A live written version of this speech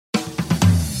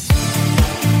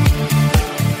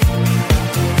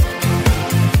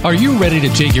Are you ready to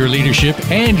take your leadership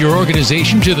and your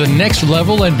organization to the next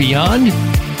level and beyond?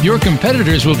 Your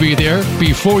competitors will be there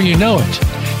before you know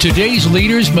it. Today's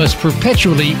leaders must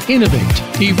perpetually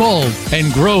innovate, evolve,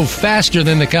 and grow faster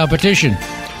than the competition.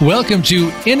 Welcome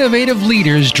to Innovative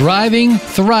Leaders Driving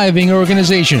Thriving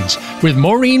Organizations with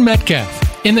Maureen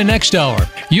Metcalf. In the next hour,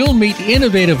 you'll meet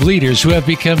innovative leaders who have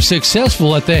become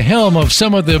successful at the helm of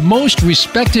some of the most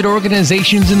respected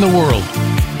organizations in the world.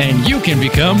 And you can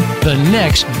become the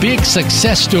next big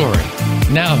success story.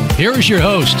 Now, here's your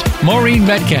host, Maureen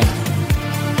Metcalf.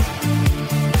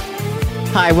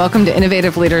 Hi, welcome to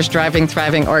Innovative Leaders Driving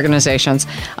Thriving Organizations.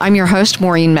 I'm your host,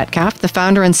 Maureen Metcalf, the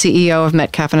founder and CEO of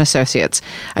Metcalf & Associates.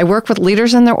 I work with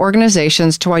leaders in their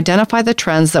organizations to identify the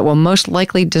trends that will most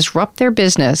likely disrupt their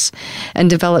business and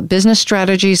develop business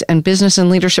strategies and business and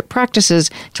leadership practices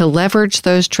to leverage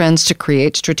those trends to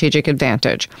create strategic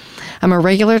advantage. I'm a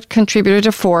regular contributor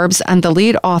to Forbes and the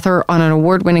lead author on an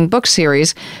award-winning book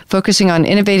series focusing on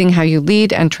innovating how you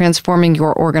lead and transforming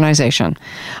your organization.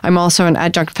 I'm also an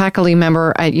adjunct faculty member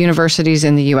at universities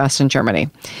in the U.S. and Germany.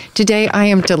 Today, I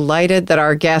am delighted that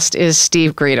our guest is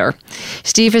Steve Greeter.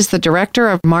 Steve is the Director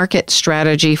of Market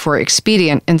Strategy for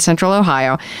Expedient in Central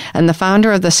Ohio and the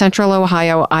founder of the Central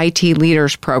Ohio IT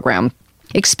Leaders Program.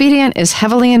 Expedient is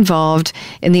heavily involved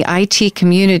in the IT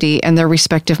community and their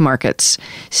respective markets.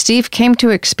 Steve came to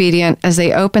Expedient as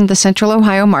they opened the Central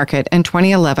Ohio market in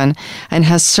 2011 and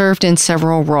has served in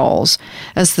several roles.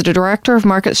 As the Director of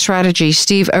Market Strategy,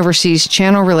 Steve oversees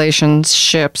channel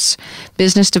relationships,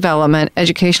 business development,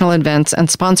 educational events, and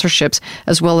sponsorships,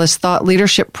 as well as thought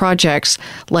leadership projects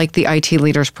like the IT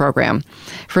Leaders Program.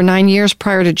 For 9 years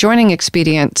prior to joining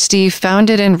Expedient, Steve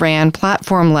founded and ran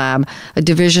Platform Lab, a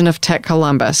division of Tech Columbus.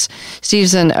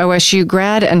 Steve's an OSU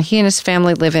grad, and he and his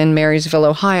family live in Marysville,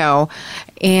 Ohio.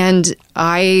 And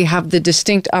I have the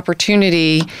distinct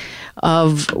opportunity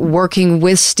of working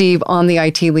with Steve on the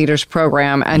IT Leaders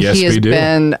Program, and yes, he has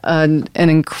been an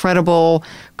incredible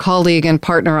colleague and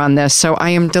partner on this. So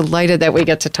I am delighted that we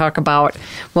get to talk about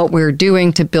what we're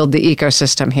doing to build the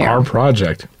ecosystem here. Our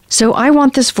project. So I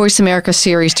want this Voice America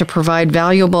series to provide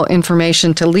valuable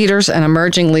information to leaders and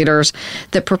emerging leaders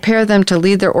that prepare them to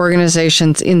lead their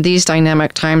organizations in these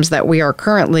dynamic times that we are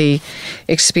currently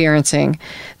experiencing.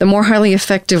 The more highly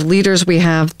effective leaders we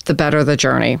have, the better the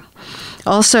journey.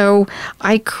 Also,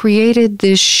 I created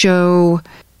this show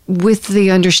with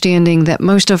the understanding that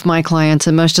most of my clients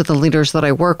and most of the leaders that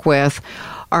I work with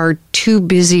are too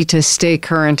busy to stay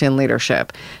current in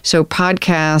leadership. So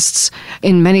podcasts,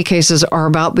 in many cases, are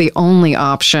about the only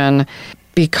option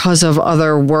because of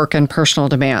other work and personal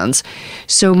demands.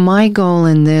 So my goal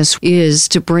in this is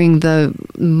to bring the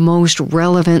most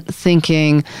relevant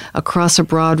thinking across a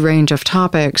broad range of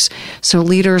topics so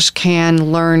leaders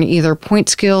can learn either point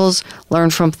skills, learn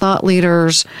from thought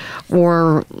leaders,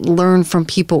 or learn from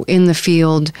people in the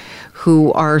field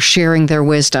who are sharing their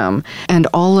wisdom. And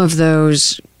all of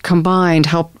those combined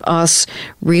help us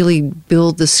really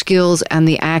build the skills and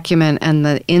the acumen and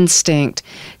the instinct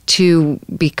to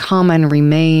become and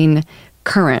remain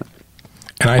current.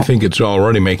 And I think it's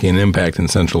already making an impact in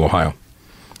Central Ohio.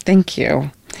 Thank you.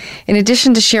 In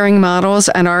addition to sharing models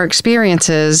and our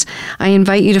experiences, I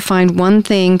invite you to find one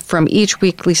thing from each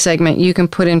weekly segment you can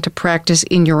put into practice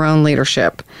in your own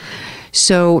leadership.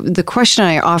 So the question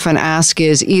I often ask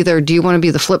is either, do you want to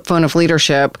be the flip phone of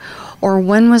leadership, or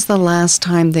when was the last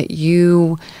time that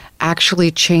you actually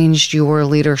changed your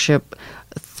leadership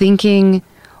thinking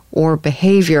or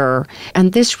behavior?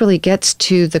 And this really gets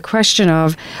to the question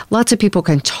of lots of people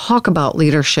can talk about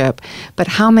leadership, but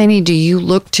how many do you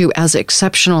look to as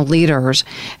exceptional leaders?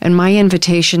 And my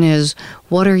invitation is,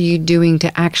 what are you doing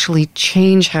to actually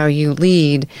change how you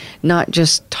lead, not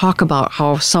just talk about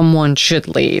how someone should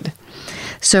lead?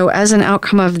 So as an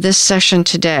outcome of this session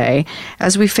today,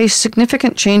 as we face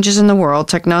significant changes in the world,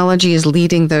 technology is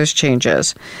leading those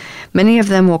changes. Many of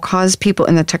them will cause people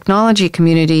in the technology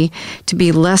community to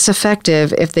be less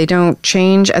effective if they don't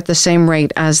change at the same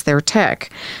rate as their tech.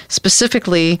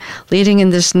 Specifically, leading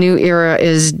in this new era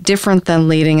is different than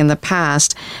leading in the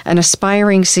past, and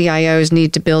aspiring CIOs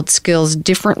need to build skills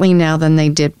differently now than they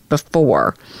did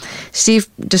before. Steve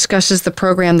discusses the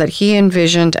program that he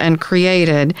envisioned and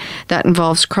created that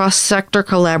involves cross-sector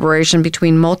collaboration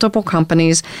between multiple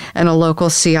companies and a local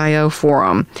CIO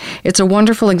forum. It's a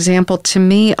wonderful example to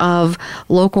me of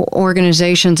local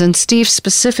organizations, and Steve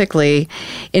specifically,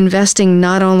 investing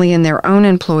not only in their own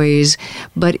employees,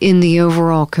 but in the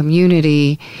overall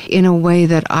community in a way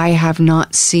that I have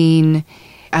not seen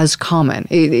as common.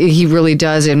 He really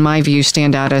does, in my view,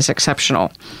 stand out as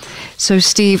exceptional. So,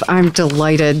 Steve, I'm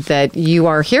delighted that you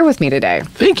are here with me today.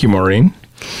 Thank you, Maureen.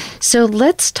 So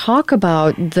let's talk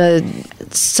about the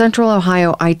Central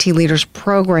Ohio IT Leaders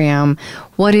Program.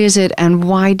 What is it, and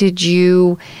why did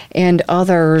you and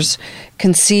others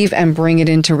conceive and bring it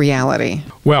into reality?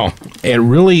 Well, it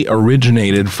really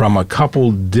originated from a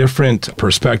couple different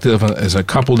perspectives, as a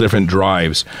couple different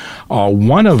drives.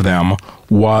 One of them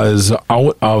was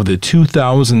out of the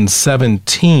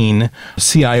 2017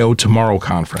 CIO Tomorrow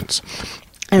Conference.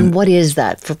 And what is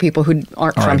that for people who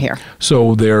aren't from here?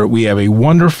 So we have a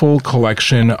wonderful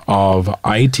collection of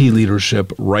IT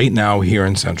leadership right now here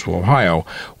in Central Ohio.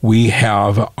 We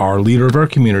have our leader of our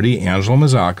community, Angela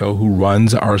Mazzacco, who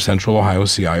runs our Central Ohio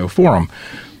CIO Forum.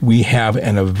 We have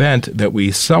an event that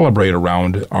we celebrate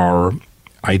around our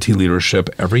IT leadership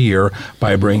every year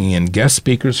by bringing in guest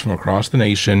speakers from across the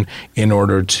nation in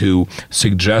order to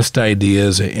suggest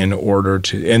ideas, and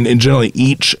generally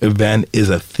each event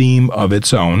is a theme of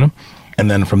its own.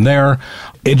 And then from there,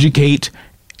 educate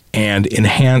and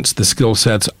enhance the skill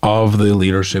sets of the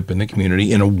leadership in the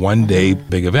community in a one-day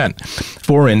big event.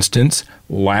 For instance,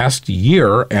 last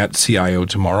year at CIO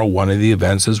Tomorrow, one of the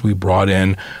events is we brought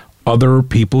in other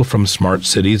people from smart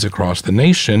cities across the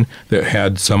nation that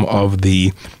had some of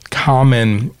the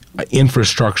common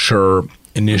infrastructure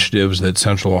initiatives that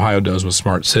Central Ohio does with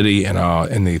Smart City and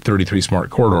the 33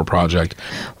 Smart Corridor project.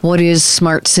 What is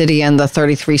Smart City and the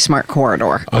 33 Smart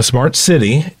Corridor? A Smart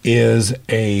City is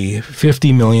a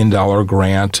 $50 million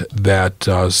grant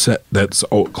that's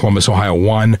Columbus, Ohio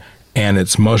won, and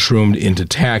it's mushroomed into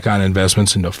tack-on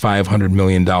investments into $500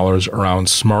 million around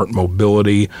smart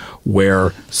mobility,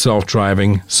 where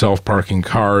self-driving, self-parking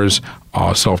cars,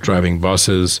 self-driving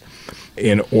buses,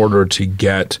 in order to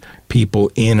get people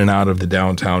in and out of the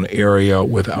downtown area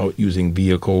without using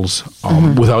vehicles,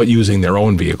 without using their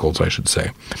own vehicles, I should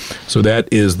say. So that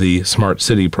is the Smart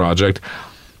City project.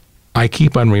 I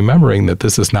keep on remembering that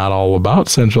this is not all about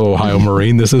Central Ohio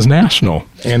Marine. This is national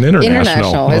and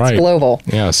international. It's right. Global.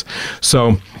 Yes.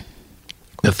 So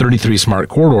the 33 Smart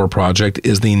Corridor project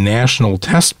is the national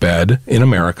test bed in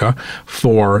America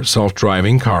for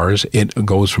self-driving cars. It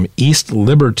goes from East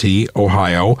Liberty,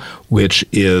 Ohio, which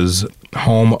is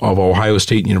home of Ohio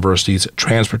State University's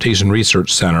Transportation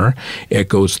Research Center. It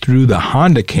goes through the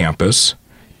Honda campus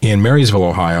in Marysville,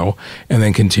 Ohio, and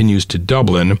then continues to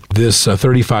Dublin. This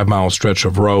 35-mile stretch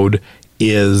of road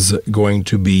is going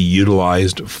to be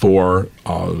utilized for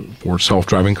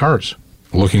self-driving cars.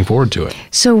 Looking forward to it.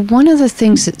 So one of the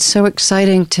things that's so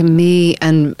exciting to me,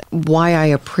 and why I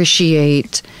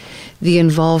appreciate the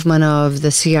involvement of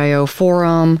the CIO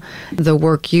Forum, the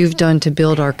work you've done to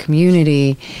build our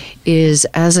community, is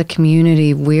as a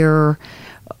community we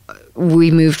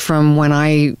moved from, when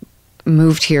I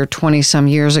moved here 20-some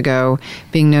years ago,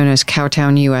 being known as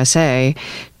Cowtown, USA,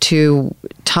 to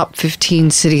top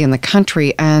 15 city in the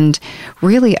country, and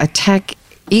really a tech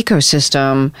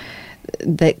ecosystem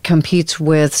that competes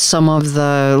with some of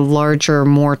the larger,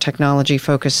 more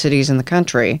technology-focused cities in the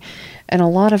country. And a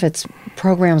lot of it's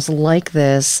programs like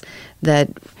this that,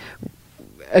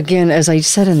 again, as I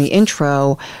said in the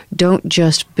intro, don't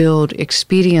just build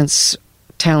expedience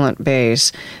talent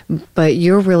base, but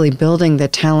you're really building the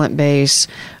talent base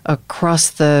across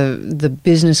the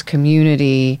business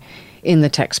community in the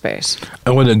tech space. I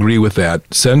would agree with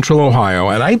that. Central Ohio,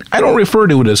 and I don't refer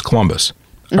to it as Columbus.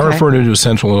 Okay. I refer to it as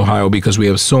Central Ohio because we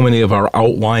have so many of our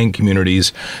outlying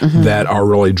communities that are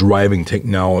really driving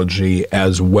technology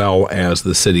as well as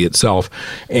the city itself.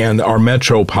 And our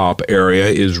metro pop area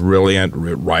is really, it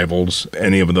rivals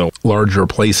any of the larger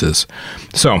places.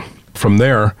 So from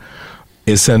there,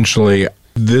 essentially,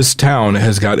 this town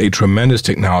has got a tremendous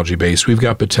technology base. We've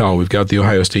got Battelle, we've got The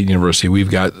Ohio State University, we've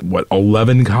got,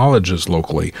 11 colleges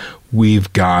locally.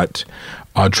 We've got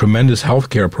tremendous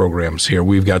healthcare programs here.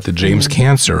 We've got the James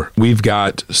Cancer. We've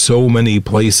got so many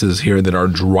places here that are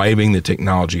driving the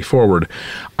technology forward.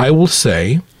 I will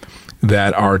say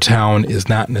that our town is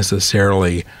not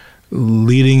necessarily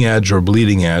leading edge or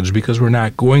bleeding edge because we're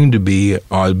not going to be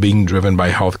being driven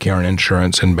by healthcare and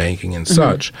insurance and banking and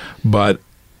such, but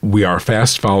we are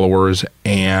fast followers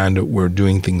and we're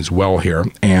doing things well here.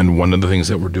 And one of the things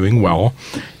that we're doing well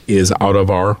is out of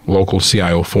our local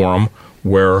CIO Forum,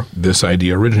 where this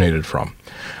idea originated from.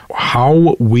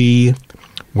 How we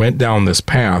went down this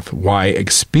path, why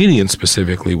Expedient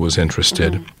specifically was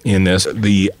interested in this,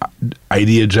 the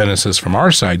idea genesis from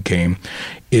our side came,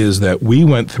 is that we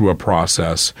went through a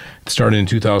process. It started in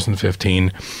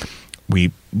 2015.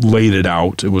 We laid it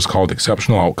out. It was called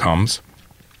Exceptional Outcomes,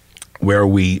 where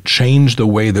we changed the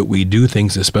way that we do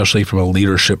things, especially from a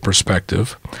leadership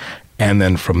perspective. And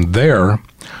then from there,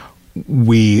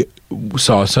 we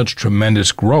saw such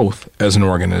tremendous growth as an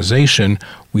organization,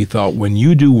 we thought when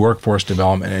you do workforce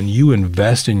development and you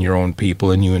invest in your own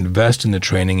people and you invest in the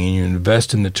training and you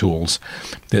invest in the tools,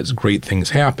 that great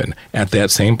things happen. At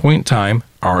that same point in time,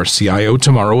 our CIO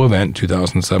Tomorrow event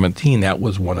 2017, that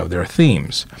was one of their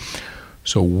themes.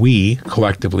 So we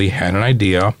collectively had an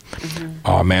idea,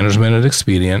 management at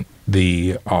Expedient,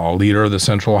 the leader of the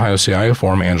Central Ohio CIO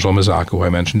Forum, Angela Mazzocco, who I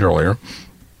mentioned earlier,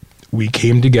 we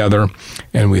came together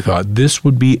and we thought this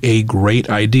would be a great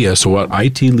idea. So what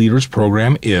IT Leaders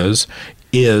Program is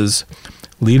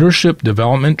leadership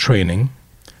development training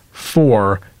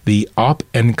for the up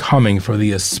and coming, for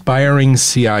the aspiring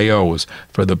CIOs,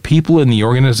 for the people in the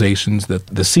organizations that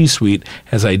the C-suite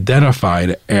has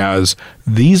identified as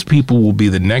these people will be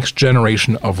the next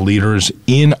generation of leaders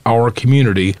in our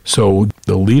community. So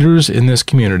the leaders in this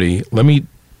community, let me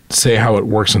say how it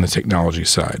works on the technology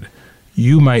side.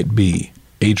 You might be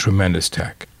a tremendous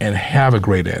tech and have a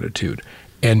great attitude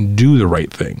and do the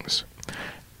right things.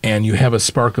 And you have a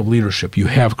spark of leadership. You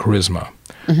have charisma.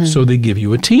 So they give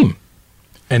you a team.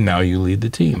 And now you lead the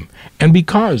team. And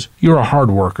because you're a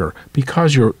hard worker,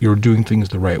 because you're doing things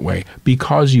the right way,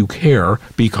 because you care,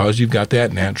 because you've got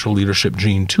that natural leadership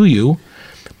gene to you,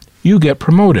 you get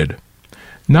promoted.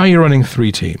 Now you're running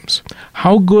 3 teams.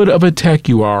 How good of a tech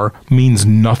you are means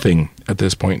nothing at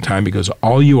this point in time because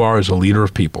all you are is a leader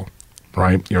of people,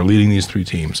 right? You're leading these 3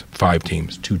 teams, 5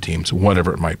 teams, 2 teams,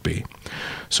 whatever it might be.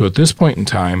 So at this point in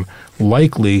time,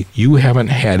 likely you haven't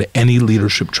had any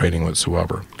leadership training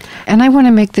whatsoever. And I want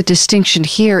to make the distinction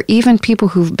here, even people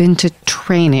who've been to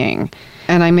training,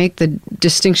 and I make the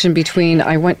distinction between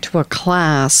I went to a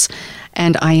class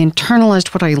and I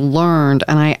internalized what I learned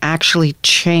and I actually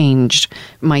changed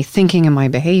my thinking and my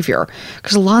behavior.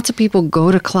 Because lots of people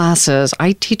go to classes.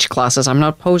 I teach classes. I'm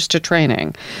not opposed to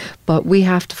training. But we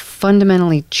have to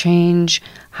fundamentally change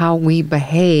how we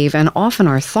behave and often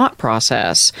our thought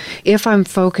process. If I'm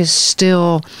focused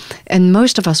still, and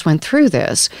most of us went through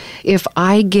this, if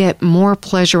I get more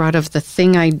pleasure out of the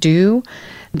thing I do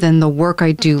than the work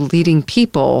I do leading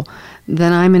people,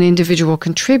 then I'm an individual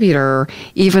contributor,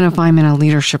 even if I'm in a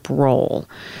leadership role.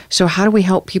 So how do we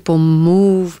help people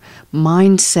move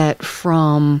mindset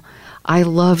from I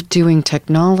love doing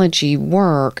technology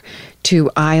work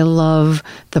to I love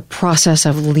the process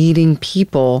of leading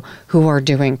people who are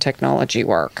doing technology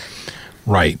work?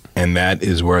 Right. And that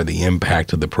is where the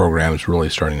impact of the program is really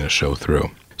starting to show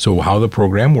through. So how the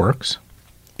program works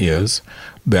is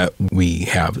that we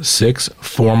have 6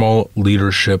 formal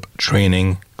leadership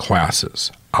training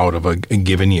classes out of a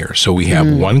given year. So we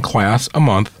have 1 class a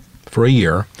month for a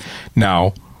year.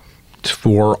 Now,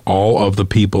 for all of the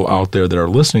people out there that are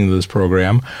listening to this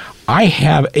program, I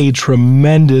have a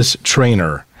tremendous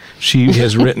trainer. She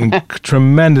has written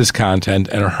tremendous content,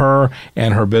 and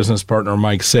her business partner,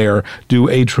 Mike Sayer, do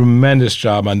a tremendous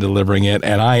job on delivering it.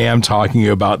 And I am talking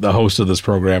about the host of this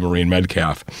program, Maureen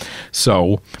Metcalf.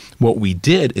 So what we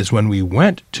did is when we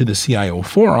went to the CIO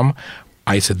Forum,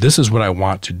 I said, this is what I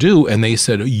want to do. And they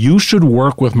said, you should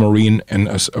work with Maureen and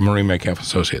Maureen Metcalf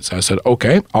Associates. I said,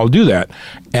 okay, I'll do that.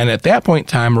 And at that point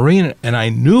in time, Maureen and I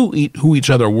knew who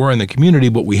each other were in the community,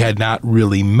 but we had not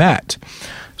really met.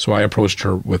 So I approached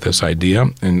her with this idea.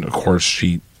 And of course,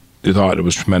 she thought it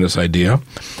was a tremendous idea.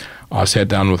 I sat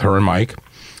down with her and Mike.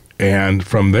 And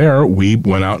from there, we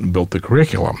went out and built the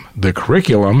curriculum. The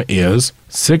curriculum is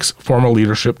 6 formal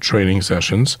leadership training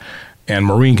sessions. And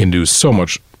Maureen can do so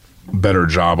much better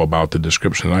job about the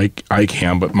description than I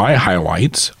can, but my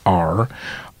highlights are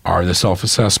the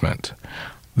self-assessment,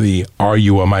 the are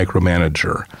you a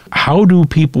micromanager, how do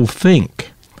people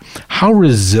think, how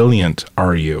resilient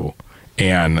are you,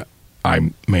 and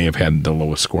I may have had the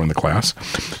lowest score in the class,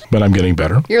 but I'm getting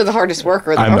better. You're the hardest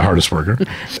worker, though. I'm the hardest worker.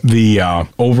 The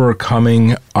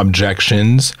overcoming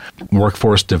objections,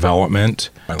 workforce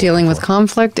development. Dealing with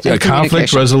conflict and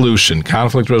conflict resolution,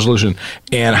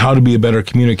 and how to be a better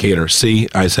communicator. See,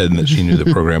 I said that she knew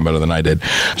the program better than I did.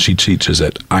 She teaches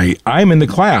it. I'm in the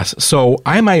class, so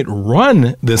I might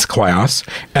run this class,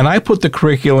 and I put the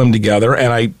curriculum together,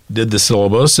 and I did the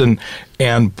syllabus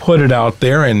and put it out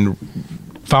there and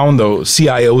found the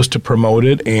CIOs to promote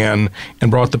it and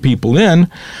brought the people in.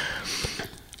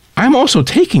 I'm also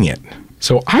taking it.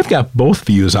 So I've got both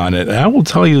views on it. And I will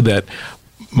tell you that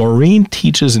Maureen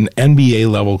teaches an MBA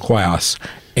level class,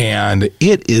 and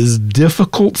it is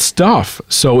difficult stuff.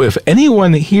 So if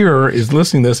anyone here is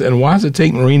listening to this and wants to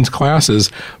take Maureen's classes,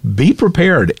 be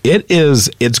prepared.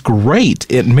 It's great.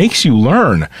 It makes you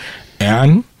learn.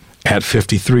 And at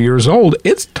 53 years old,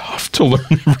 it's tough to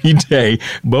learn every day,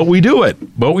 but we do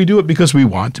it. But we do it because we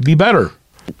want to be better.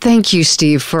 Thank you,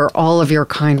 Steve, for all of your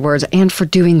kind words and for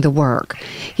doing the work.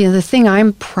 The thing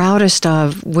I'm proudest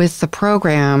of with the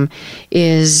program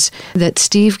is that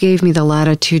Steve gave me the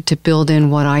latitude to build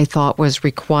in what I thought was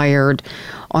required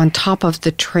on top of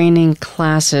the training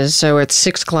classes. So it's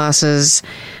 6 classes,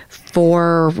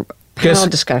 4 panel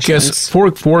discussions.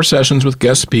 Four sessions with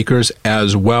guest speakers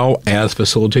as well as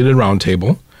facilitated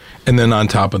roundtable. And then on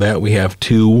top of that, we have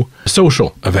 2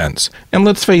 social events. And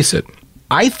let's face it,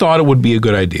 I thought it would be a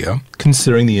good idea,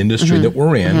 considering the industry that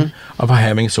we're in, of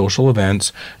having social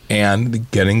events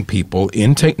and getting people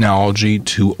in technology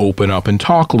to open up and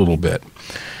talk a little bit.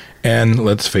 And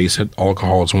let's face it,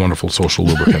 alcohol is a wonderful social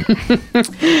lubricant.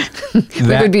 We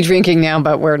would be drinking now,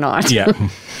 but we're not. Yeah,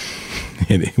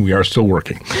 we are still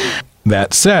working.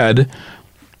 That said,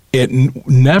 it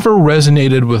never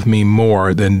resonated with me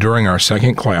more than during our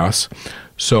second class.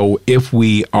 So if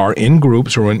we are in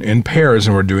groups or in pairs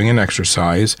and we're doing an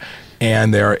exercise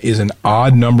and there is an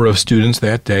odd number of students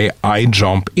that day, I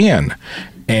jump in.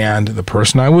 And the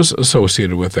person I was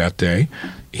associated with that day,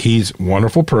 he's a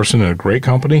wonderful person in a great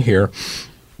company here.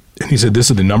 And he said,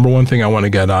 this is the number one thing I want to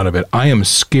get out of it. I am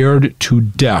scared to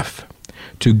death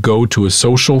to go to a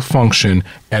social function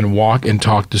and walk and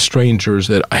talk to strangers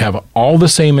that have all the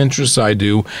same interests I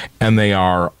do, and they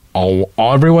are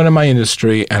everyone in my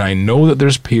industry, and I know that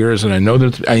there's peers, and I know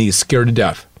that he's scared to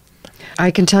death.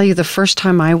 I can tell you the first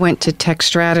time I went to Tech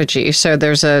Strategy, so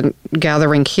there's a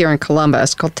gathering here in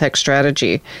Columbus called Tech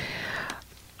Strategy,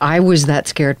 I was that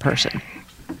scared person.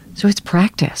 So it's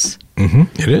practice.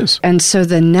 It is. And so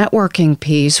the networking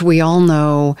piece, we all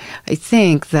know, I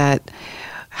think, that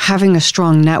having a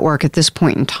strong network at this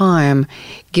point in time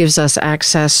gives us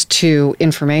access to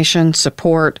information,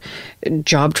 support,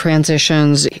 job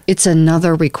transitions. It's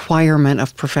another requirement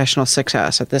of professional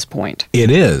success at this point. It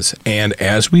is. And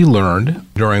as we learned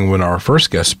during when our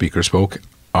first guest speaker spoke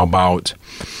about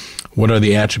what are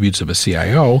the attributes of a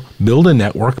CIO, build a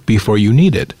network before you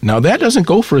need it. Now, that doesn't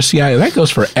go for a CIO. That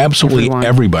goes for absolutely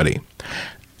everybody.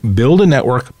 Build a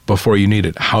network before you need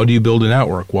it. How do you build a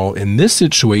network? Well, in this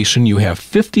situation, you have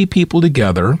 50 people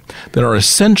together that are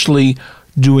essentially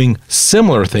doing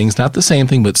similar things, not the same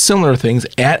thing, but similar things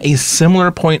at a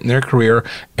similar point in their career,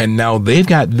 and now they've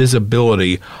got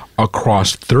visibility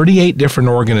across 38 different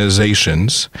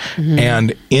organizations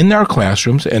and in our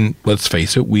classrooms, and let's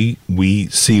face it, we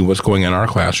see what's going on in our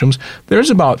classrooms. There's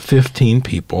about 15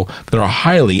 people that are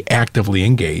highly actively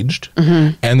engaged,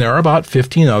 and there are about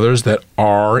 15 others that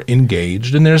are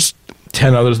engaged, and there's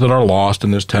 10 others that are lost,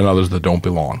 and there's 10 others that don't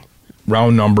belong.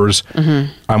 Round numbers,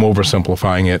 I'm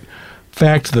oversimplifying it.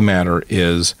 Fact of the matter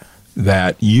is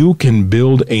that you can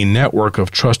build a network of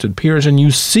trusted peers, and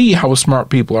you see how smart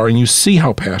people are, and you see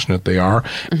how passionate they are.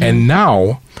 And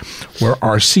now, where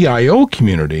our CIO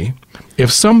community,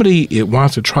 if somebody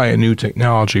wants to try a new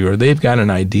technology or they've got an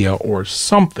idea or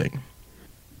something,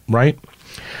 right,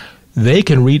 they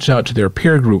can reach out to their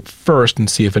peer group first and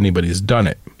see if anybody's done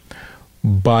it.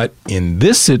 But in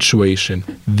this situation,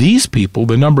 these people,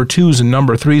 the number 2s and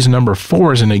number 3s and number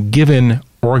 4s in a given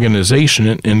organization,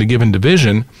 in a given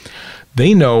division,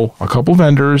 they know a couple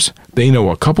vendors, they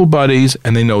know a couple buddies,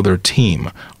 and they know their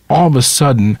team. All of a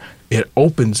sudden, it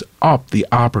opens up the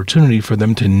opportunity for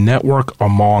them to network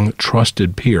among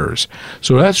trusted peers.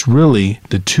 So that's really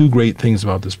the 2 great things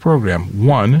about this program.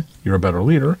 1, you're a better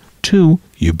leader. 2,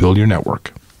 you build your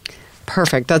network.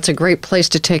 Perfect. That's a great place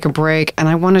to take a break. And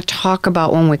I want to talk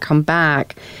about, when we come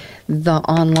back, the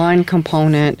online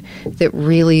component that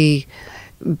really,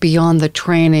 beyond the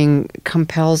training,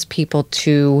 compels people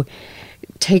to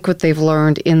take what they've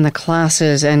learned in the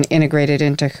classes and integrate it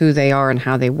into who they are and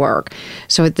how they work.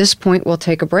 So at this point, we'll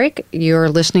take a break. You're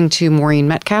listening to Maureen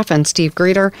Metcalf and Steve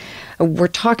Greeter. We're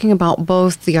talking about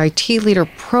both the IT Leader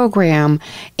program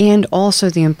and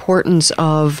also the importance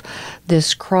of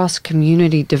this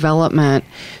cross-community development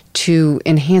to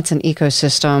enhance an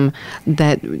ecosystem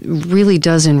that really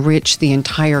does enrich the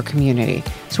entire community.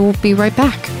 So we'll be right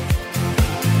back.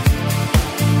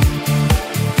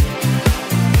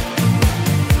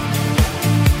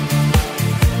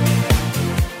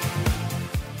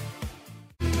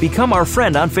 Become our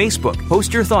friend on Facebook.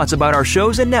 Post your thoughts about our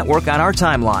shows and network on our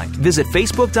timeline. Visit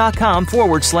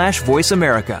facebook.com/Voice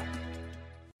America.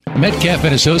 Metcalf &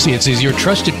 Associates is your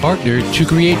trusted partner to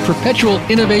create perpetual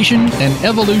innovation and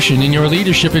evolution in your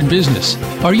leadership and business.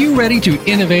 Are you ready to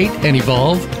innovate and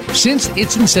evolve? Since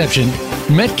its inception,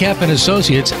 Metcalf &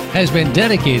 Associates has been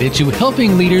dedicated to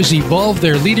helping leaders evolve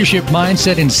their leadership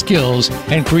mindset and skills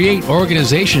and create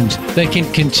organizations that can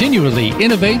continually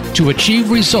innovate to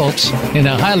achieve results in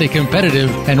a highly competitive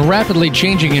and rapidly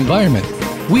changing environment.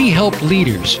 We help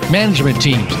leaders, management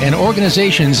teams, and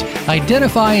organizations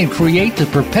identify and create the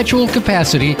perpetual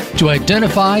capacity to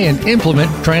identify and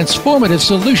implement transformative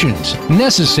solutions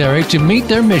necessary to meet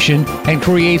their mission and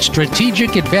create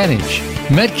strategic advantage.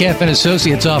 Metcalf &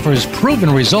 Associates offers proven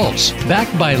results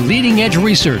backed by leading-edge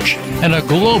research and a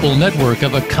global network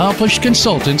of accomplished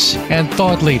consultants and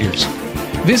thought leaders.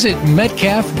 Visit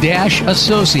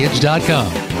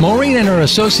metcalf-associates.com. Maureen and her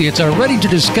associates are ready to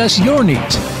discuss your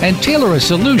needs and tailor a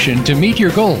solution to meet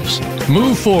your goals.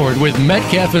 Move forward with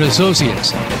Metcalf &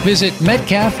 Associates. Visit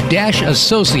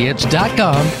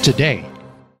metcalf-associates.com today.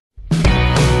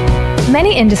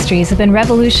 Many industries have been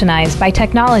revolutionized by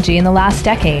technology in the last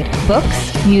decade.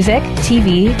 Books, music,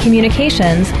 TV,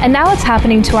 communications, and now it's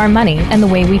happening to our money and the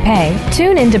way we pay.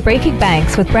 Tune in to Breaking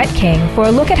Banks with Brett King for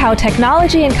a look at how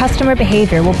technology and customer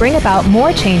behavior will bring about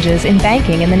more changes in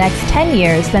banking in the next 10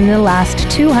 years than in the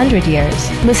last 200 years.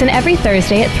 Listen every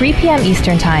Thursday at 3 p.m.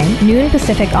 Eastern Time, noon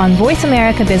Pacific on Voice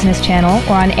America Business Channel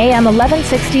or on AM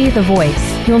 1160 The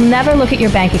Voice. You'll never look at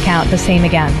your bank account the same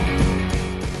again.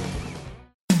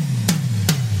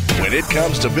 When it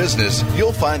comes to business,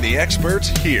 you'll find the experts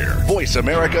here. Voice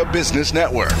America Business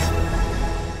Network.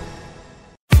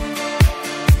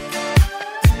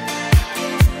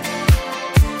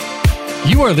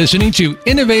 You are listening to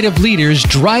Innovative Leaders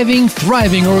Driving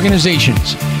Thriving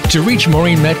Organizations. To reach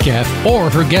Maureen Metcalf or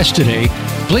her guest today,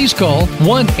 please call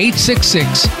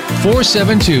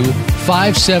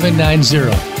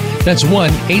 1-866-472-5790. That's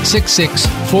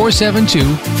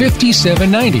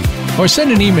 1-866-472-5790. Or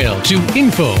send an email to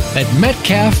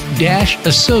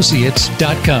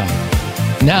info@metcalf-associates.com.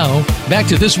 Now, back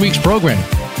to this week's program.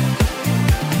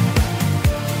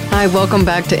 Hi, welcome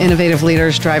back to Innovative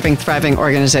Leaders Driving Thriving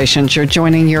Organizations. You're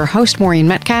joining your host, Maureen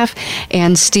Metcalf,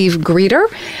 and Steve Greeter.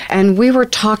 And we were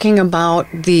talking about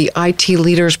the IT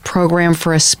Leaders Program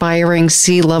for aspiring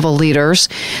C-level leaders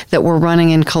that we're running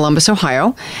in Columbus,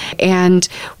 Ohio. And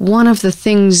one of the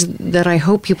things that I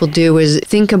hope people do is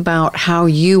think about how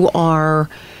you are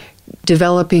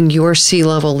developing your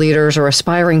C-level leaders or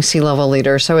aspiring C-level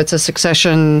leaders. So it's a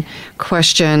succession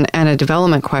question and a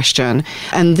development question.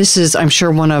 And this is, I'm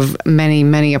sure, one of many,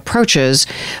 many approaches,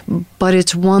 but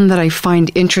it's one that I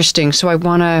find interesting. So I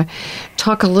want to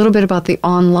talk a little bit about the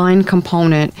online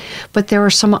component, but there are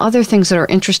some other things that are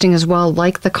interesting as well,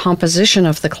 like the composition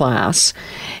of the class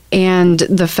and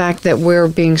the fact that we're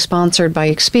being sponsored by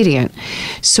Expedient.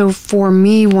 So for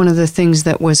me, one of the things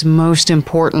that was most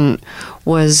important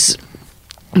was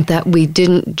that we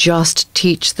didn't just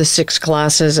teach the 6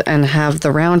 classes and have the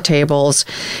roundtables,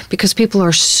 because people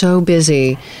are so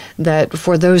busy that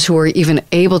for those who are even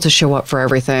able to show up for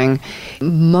everything,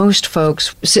 most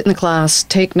folks sit in the class,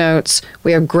 take notes.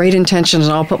 We have great intentions,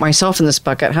 and I'll put myself in this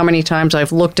bucket. How many times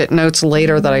I've looked at notes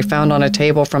later that I found on a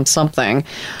table from something. I'm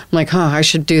like, I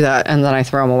should do that, and then I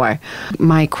throw them away.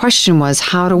 My question was,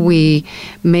 how do we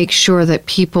make sure that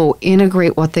people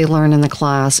integrate what they learn in the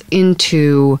class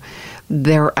into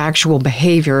their actual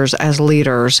behaviors as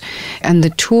leaders? And the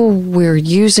tool we're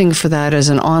using for that is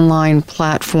an online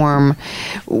platform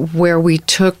where we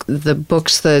took the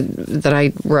books that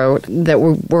I wrote that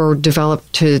were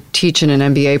developed to teach in an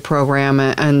MBA program,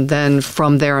 and then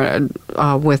from there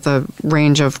with a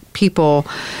range of people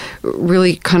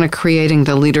really kind of creating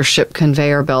the leadership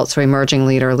conveyor belt, so emerging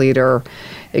leader,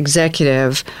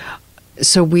 executive.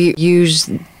 So we use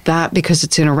that because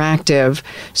it's interactive,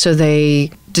 so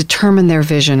they determine their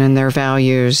vision and their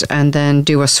values and then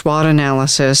do a SWOT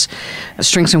analysis,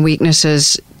 strengths and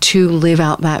weaknesses, to live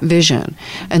out that vision.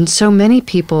 And so many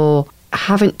people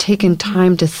haven't taken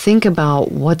time to think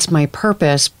about what's my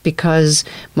purpose, because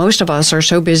most of us are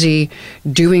so busy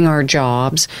doing our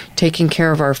jobs, taking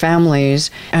care of our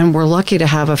families, and we're lucky to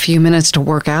have a few minutes to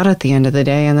work out at the end of the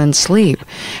day and then sleep.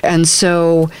 And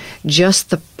so just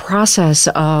the process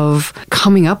of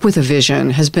coming up with a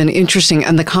vision has been interesting,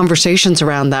 and the conversations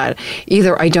around that.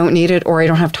 Either I don't need it or I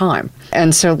don't have time.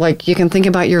 And so, you can think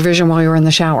about your vision while you're in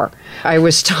the shower. I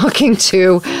was talking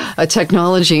to a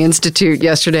technology institute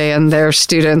yesterday and their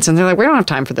students, and they're like, we don't have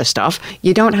time for this stuff.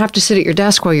 You don't have to sit at your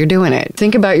desk while you're doing it.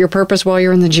 Think about your purpose while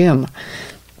you're in the gym.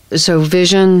 So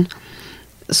vision,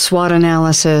 SWOT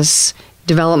analysis,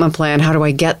 development plan. How do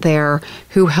I get there?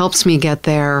 Who helps me get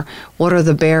there? What are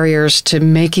the barriers to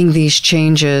making these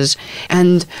changes?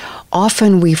 And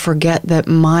often we forget that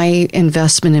my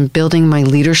investment in building my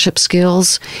leadership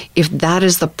skills, if that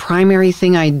is the primary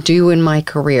thing I do in my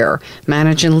career,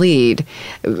 manage and lead,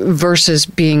 versus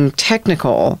being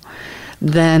technical,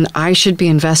 then I should be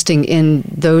investing in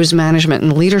those management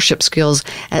and leadership skills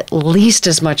at least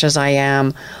as much as I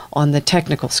am on the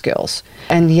technical skills.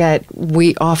 And yet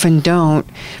we often don't,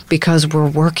 because we're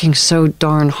working so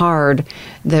darn hard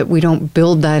that we don't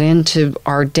build that into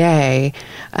our day.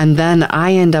 And then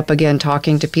I end up again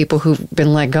talking to people who've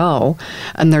been let go,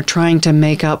 and they're trying to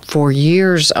make up for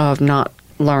years of not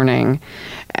learning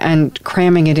and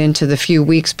cramming it into the few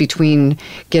weeks between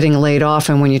getting laid off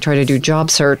and when you try to do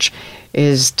job search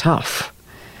is tough.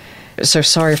 So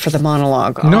sorry for the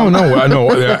monologue. No,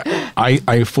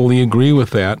 I fully agree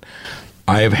with that.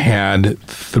 I've had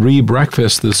 3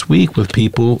 breakfasts this week with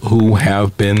people who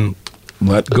have been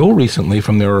let go recently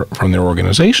from their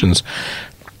organizations.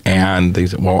 And they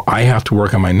said, well, I have to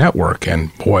work on my network.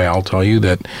 And boy, I'll tell you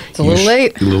that it's a little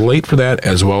late. A little late for that,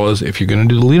 as well as if you're going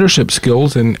to do the leadership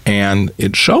skills, and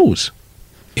it shows.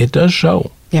 It does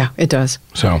show. Yeah, it does.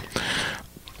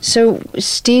 So,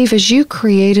 Steve, as you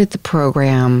created the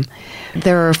program,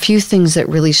 there are a few things that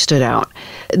really stood out.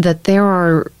 That there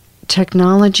are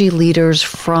technology leaders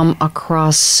from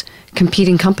across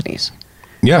competing companies.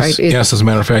 Yes, right? Yes. As a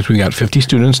matter of fact, we got 50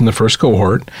 students in the first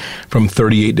cohort from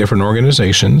 38 different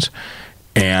organizations,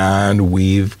 and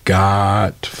we've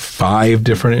got 5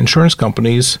 different insurance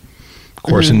companies. Of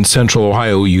course, in Central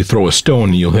Ohio, you throw a stone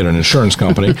and you'll hit an insurance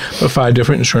company, but 5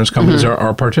 different insurance companies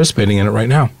are participating in it right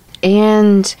now.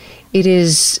 And it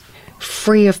is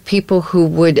free of people who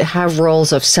would have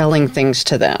roles of selling things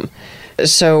to them.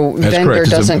 So That's vendor correct.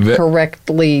 doesn't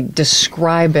correctly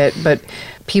describe it, but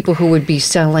people who would be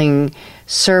selling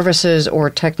services or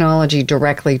technology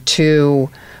directly to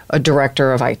a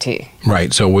director of IT.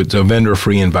 Right. So it's a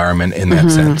vendor-free environment in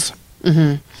that sense.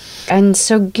 And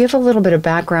so give a little bit of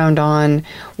background on,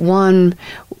 one,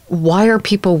 why are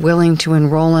people willing to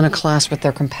enroll in a class with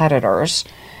their competitors?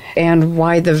 And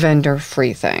why the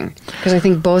vendor-free thing? Because I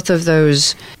think both of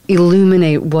those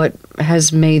illuminate what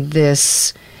has made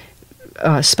this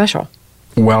special.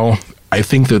 Well, I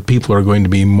think that people are going to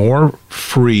be more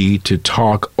free to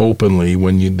talk openly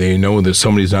when they know that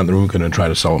somebody's not in the room going to try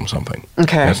to sell them something.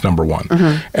 Okay. That's number one.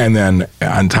 And then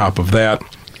on top of that,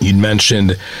 you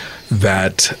mentioned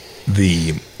that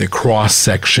the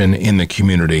cross-section in the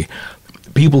community,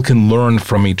 people can learn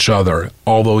from each other.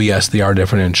 Although, yes, they are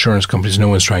different insurance companies. No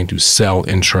one's trying to sell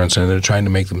insurance, and they're trying to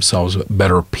make themselves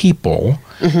better people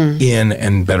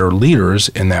and better leaders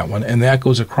in that one. And that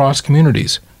goes across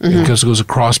communities because it goes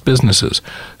across businesses.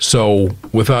 So,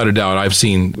 without a doubt, I've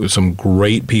seen some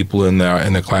great people in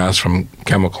the class from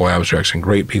Chemical Abstracts and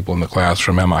great people in the class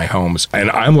from MI Homes,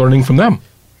 and I'm learning from them,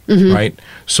 right?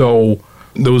 So,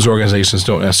 those organizations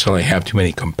don't necessarily have too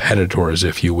many competitors,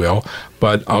 if you will.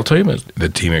 But I'll tell you, the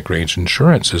team at Grange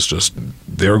Insurance is just,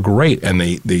 they're great, and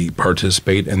they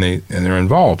participate and they're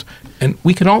involved. And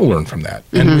we can all learn from that,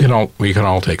 and we can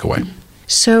all take away.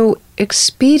 So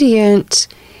Expedient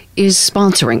is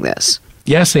sponsoring this.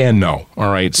 Yes and no.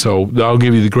 All right. So I'll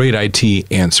give you the great IT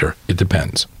answer. It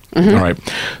depends. All right.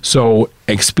 So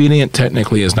Expedient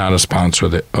technically is not a sponsor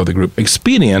of the group.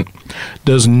 Expedient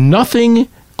does nothing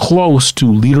close to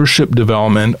leadership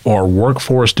development or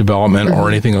workforce development or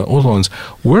anything along those lines.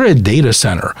 We're a data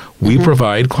center. We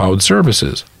provide cloud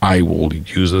services. I will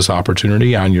use this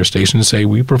opportunity on your station to say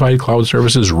we provide cloud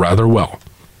services rather well.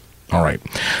 All right.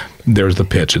 There's the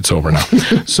pitch. It's over now.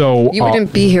 So you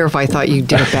wouldn't be here if I thought you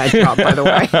did a bad job, by the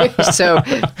way.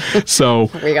 So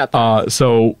we got that.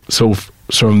 So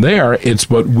from there, it's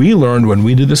what we learned when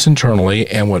we did this internally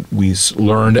and what we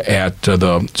learned at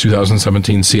the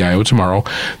 2017 CIO Tomorrow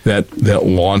that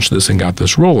launched this and got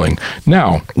this rolling.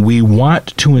 Now, we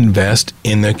want to invest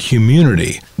in the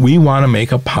community. We want to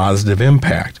make a positive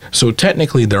impact. So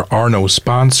technically, there are no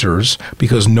sponsors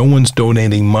because no one's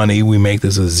donating money. We make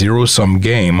this a zero-sum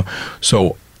game.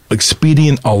 So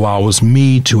Expedient allows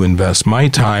me to invest my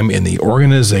time in the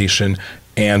organization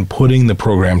and putting the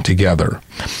program together.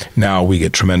 Now, we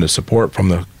get tremendous support from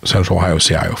the Central Ohio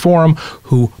CIO Forum,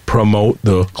 who promote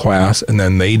the class, and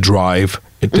then they drive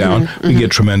it down. We get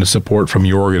tremendous support from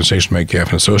your organization,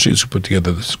 Metcalf & Associates, who put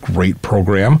together this great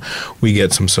program. We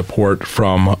get some support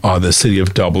from the City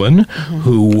of Dublin,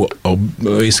 who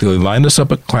basically lined us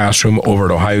up a classroom over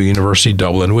at Ohio University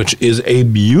Dublin, which is a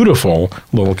beautiful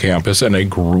little campus, and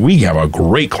we have a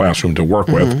great classroom to work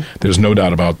with. There's no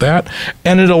doubt about that.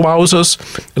 And it allows us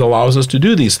to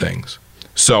do these things.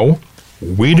 So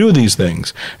we do these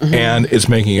things, and it's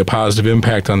making a positive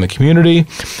impact on the community.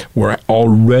 We're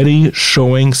already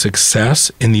showing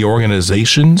success in the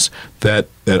organizations that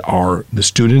are the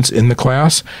students in the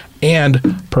class.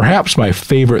 And perhaps my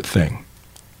favorite thing,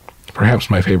 perhaps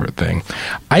my favorite thing.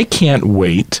 I can't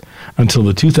wait until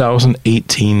the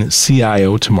 2018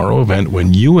 CIO Tomorrow event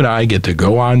when you and I get to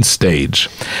go on stage,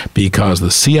 because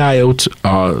the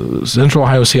Central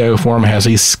Ohio CIO Forum has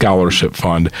a scholarship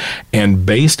fund, and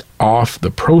based off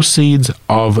the proceeds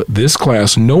of this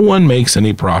class, no one makes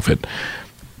any profit.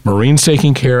 Maureen's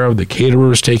taken care of, the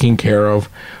caterer's taken care of,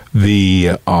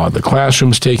 the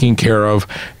classroom's taken care of.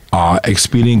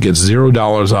 Expedient gets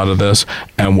 $0 out of this,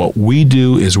 and what we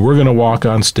do is we're going to walk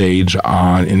on stage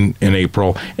in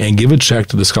April and give a check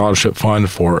to the scholarship fund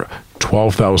for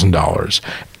 $12,000.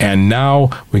 And now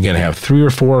we're going to have 3 or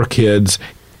 4 kids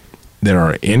that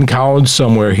are in college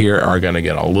somewhere here are going to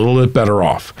get a little bit better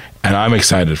off. And I'm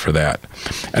excited for that.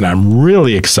 And I'm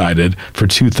really excited for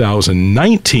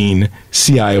 2019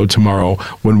 CIO Tomorrow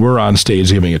when we're on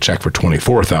stage giving a check for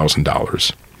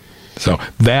 $24,000. So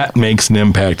that makes an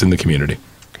impact in the community.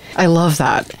 I love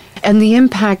that. And the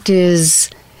impact is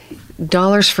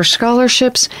dollars for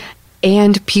scholarships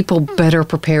and people better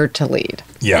prepared to lead.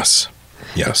 Yes.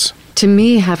 Yes. To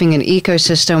me, having an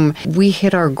ecosystem, we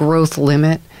hit our growth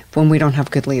limit when we don't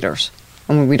have good leaders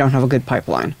and when we don't have a good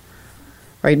pipeline.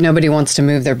 Right? Nobody wants to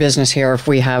move their business here if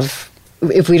we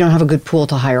don't have a good pool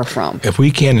to hire from. If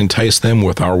we can't entice them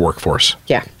with our workforce.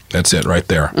 Yeah. That's it right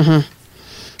there. Mm-hmm.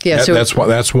 Yeah,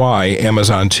 that's why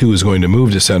Amazon 2 is going to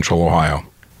move to Central Ohio.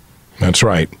 That's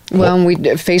right. Well,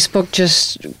 Facebook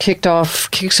just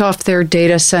kicks off their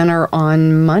data center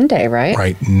on Monday, right?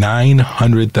 Right,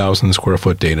 900,000 square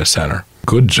foot data center.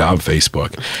 Good job,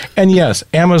 Facebook. And yes,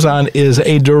 Amazon is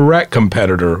a direct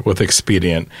competitor with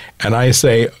Expedient. And I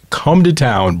say, come to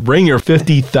town, bring your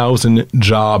 50,000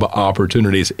 job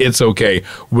opportunities. It's okay.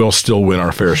 We'll still win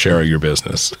our fair share of your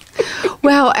business.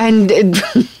 Well, and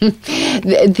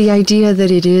the idea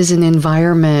that it is an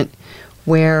environment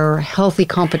where healthy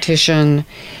competition,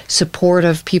 support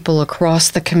of people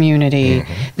across the community,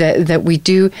 that we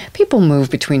do, people move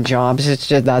between jobs.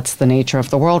 That's the nature of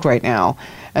the world right now.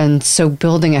 And so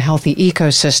building a healthy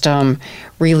ecosystem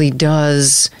really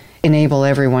does enable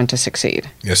everyone to succeed.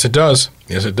 Yes, it does.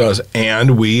 Yes, it does.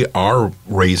 And we are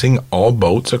raising all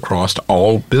boats across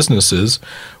all businesses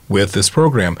with this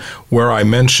program. Where I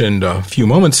mentioned a few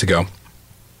moments ago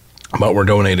about we're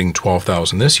donating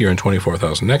 $12,000 this year and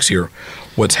 $24,000 next year.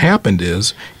 What's happened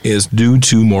is due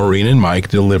to Maureen and Mike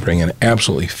delivering an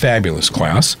absolutely fabulous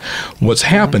class, what's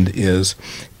happened is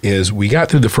we got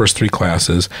through the first 3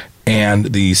 classes,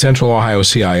 and the Central Ohio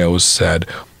CIOs said,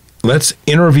 let's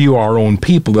interview our own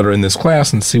people that are in this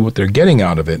class and see what they're getting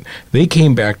out of it. They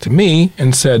came back to me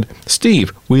and said,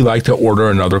 Steve, we'd like to order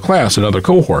another class, another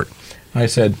cohort. I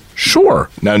said,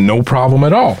 sure, now no problem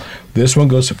at all. This one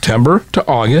goes September to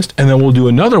August, and then we'll do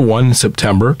another one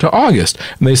September to August.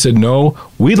 And they said, no,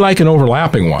 we'd like an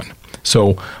overlapping one.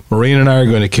 So Maureen and I are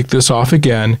going to kick this off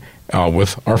again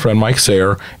with our friend Mike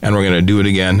Sayer, and we're going to do it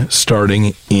again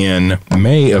starting in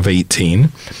May of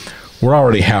 18. We're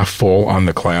already half full on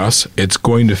the class. It's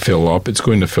going to fill up. It's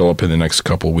going to fill up in the next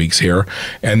couple of weeks here.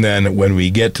 And then when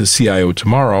we get to CIO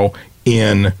Tomorrow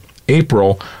in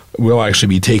April, we'll actually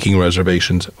be taking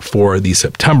reservations for the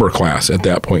September class at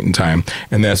that point in time.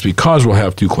 And that's because we'll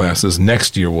have 2 classes.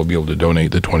 Next year, we'll be able to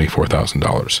donate the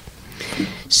 $24,000.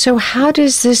 So how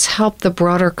does this help the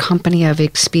broader company of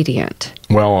Expedient?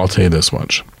 Well, I'll tell you this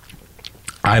much.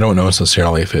 I don't know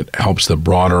necessarily if it helps the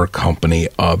broader company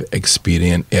of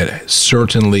Expedient. It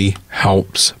certainly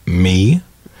helps me.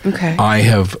 Okay. I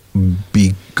have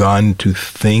begun to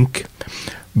think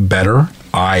better.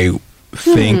 I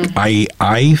think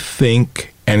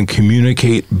and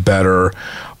communicate better.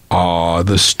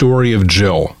 The story of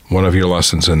Jill, one of your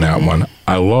lessons in that one,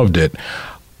 I loved it.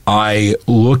 I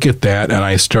look at that and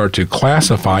I start to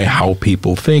classify how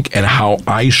people think and how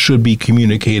I should be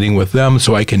communicating with them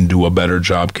so I can do a better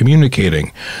job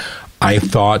communicating. I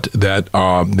thought that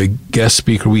the guest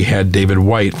speaker we had, David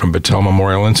White from Battelle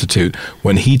Memorial Institute,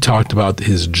 when he talked about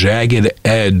his jagged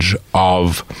edge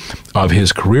of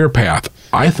his career path,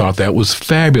 I thought that was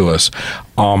fabulous.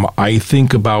 I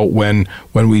think about when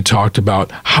we talked about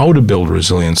how to build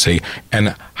resiliency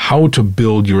and how to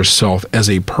build yourself as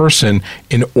a person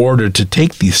in order to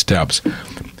take these steps,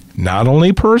 not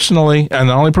only personally and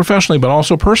not only professionally, but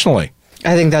also personally.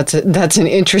 I think that's an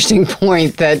interesting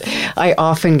point that I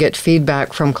often get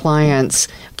feedback from clients,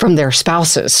 from their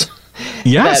spouses.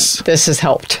 Yes. That this has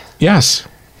helped. Yes.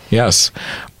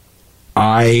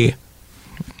 I,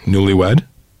 newlywed,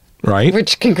 right?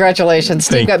 Which, congratulations.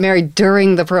 Steve got married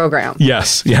during the program.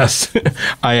 Yes.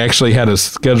 I actually had to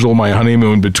schedule my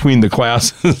honeymoon between the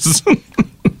classes.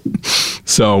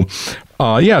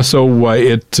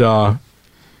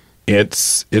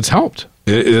 It's helped.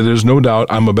 There's no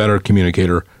doubt I'm a better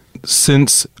communicator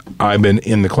since I've been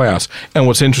in the class. And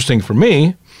what's interesting for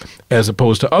me, as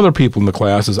opposed to other people in the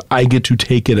class, is I get to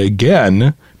take it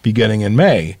again beginning in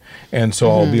May. And so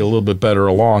I'll be a little bit better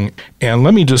along. And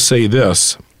let me just say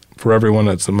this for everyone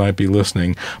that might be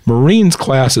listening. Marine's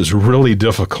class is really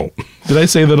difficult. Did I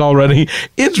say that already?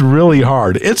 It's really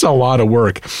hard. It's a lot of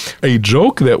work. A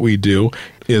joke that we do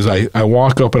is I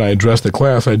walk up and I address the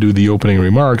class. I do the opening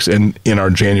remarks. And in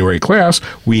our January class,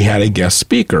 we had a guest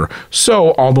speaker.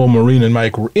 So although Maureen and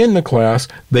Mike were in the class,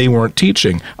 they weren't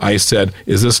teaching. I said,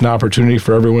 is this an opportunity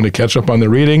for everyone to catch up on the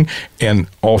reading? And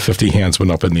all 50 hands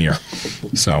went up in the air.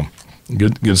 So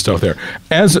good stuff there.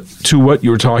 As to what you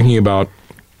were talking about,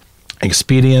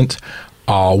 Expedient,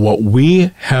 what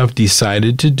we have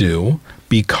decided to do,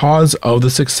 because of the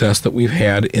success that we've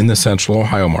had in the Central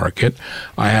Ohio market,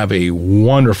 I have a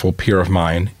wonderful peer of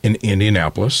mine in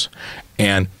Indianapolis,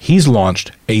 and he's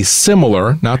launched a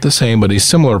similar, not the same, but a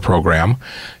similar program,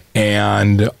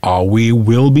 and we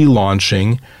will be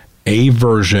launching a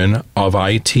version of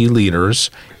IT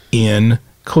leaders in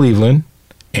Cleveland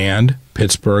and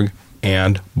Pittsburgh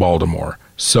and Baltimore.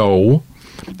 So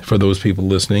for those people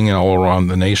listening all around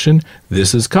the nation,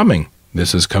 this is coming.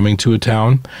 This is coming to a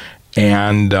town,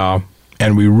 and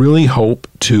we really hope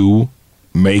to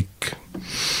make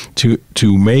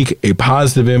a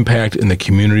positive impact in the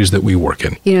communities that we work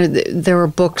in. You know, there are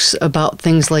books about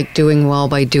things like doing well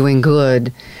by doing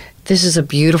good. This is a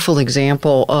beautiful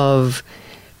example of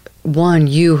one,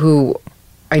 you who,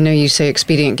 I know you say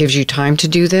Expedient gives you time to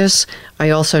do this.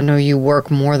 I also know you work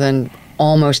more than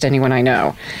almost anyone I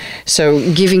know. So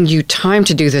giving you time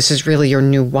to do this is really your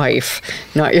new wife,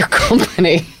 not your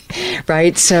company,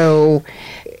 right? So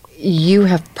you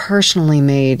have personally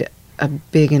made a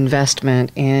big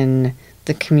investment in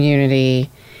the community,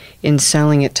 in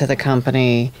selling it to the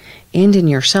company, and in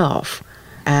yourself.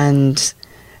 And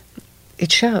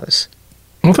it shows.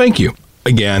 Well, thank you.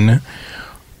 Again,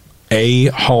 a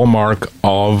hallmark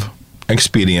of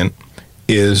Expedient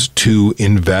is to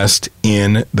invest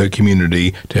in the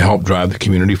community to help drive the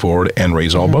community forward and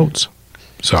raise all boats.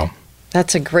 So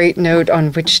that's a great note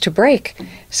on which to break.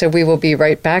 So we will be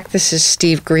right back. This is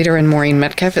Steve Greeter and Maureen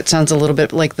Metcalf. It sounds a little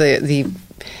bit like the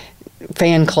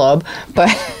fan club, but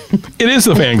it is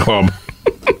the fan club.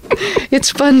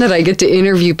 It's fun that I get to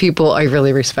interview people I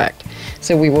really respect.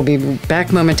 So we will be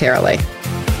back momentarily.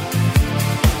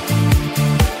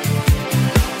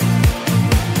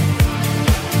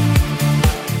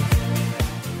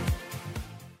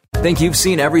 Think you've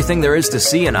seen everything there is to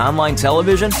see in online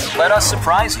television? Let us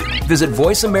surprise you. Visit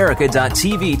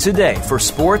voiceamerica.tv today for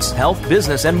sports, health,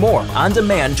 business, and more on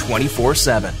demand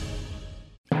 24/7.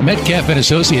 Metcalf &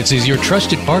 Associates is your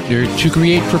trusted partner to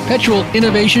create perpetual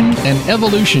innovation and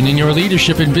evolution in your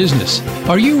leadership and business.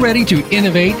 Are you ready to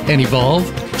innovate and evolve?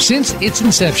 Since its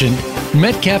inception,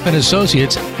 Metcalf &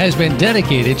 Associates has been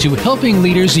dedicated to helping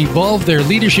leaders evolve their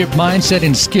leadership mindset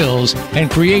and skills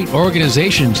and create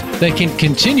organizations that can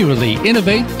continually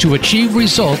innovate to achieve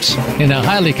results in a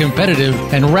highly competitive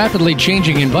and rapidly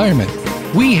changing environment.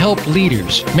 We help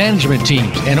leaders, management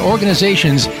teams, and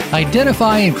organizations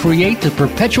identify and create the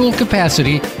perpetual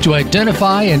capacity to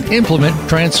identify and implement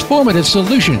transformative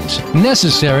solutions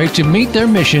necessary to meet their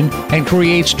mission and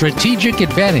create strategic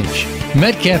advantage.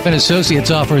 Metcalf &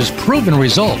 Associates offers proven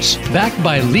results backed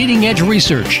by leading-edge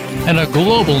research and a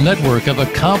global network of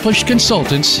accomplished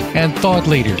consultants and thought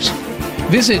leaders.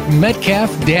 Visit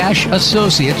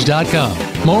Metcalf-Associates.com.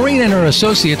 Maureen and her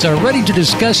associates are ready to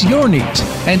discuss your needs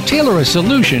and tailor a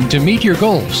solution to meet your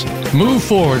goals. Move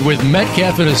forward with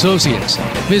Metcalf & Associates.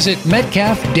 Visit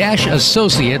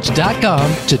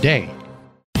Metcalf-Associates.com today.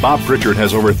 Bob Pritchard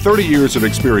has over 30 years of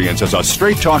experience as a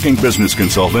straight-talking business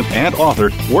consultant and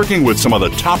author working with some of the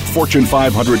top Fortune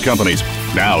 500 companies.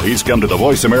 Now he's come to the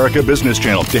Voice America Business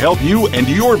Channel to help you and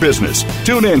your business.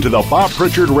 Tune in to the Bob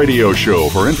Pritchard Radio Show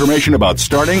for information about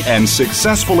starting and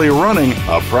successfully running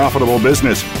a profitable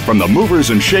business. From the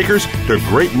movers and shakers to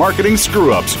great marketing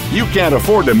screw-ups, you can't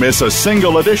afford to miss a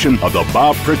single edition of the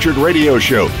Bob Pritchard Radio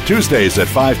Show. Tuesdays at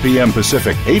 5 p.m.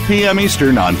 Pacific, 8 p.m.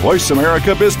 Eastern on Voice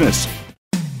America Business.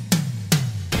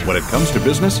 When it comes to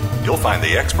business, you'll find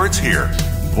the experts here.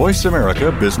 Voice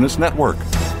America Business Network.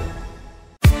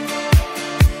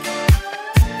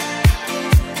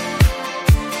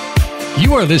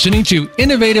 You are listening to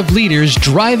Innovative Leaders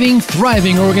Driving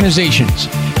Thriving Organizations.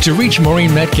 To reach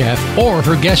Maureen Metcalf or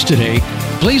her guest today,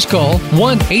 please call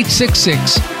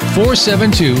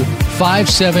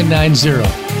 1-866-472-5790.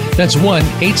 That's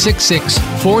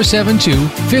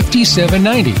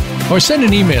 1-866-472-5790. Or send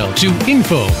an email to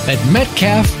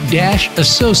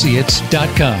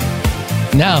info@metcalf-associates.com.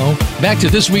 Now, back to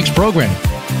this week's program.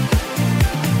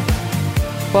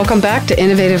 Welcome back to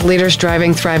Innovative Leaders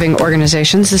Driving Thriving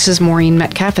Organizations. This is Maureen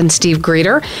Metcalf and Steve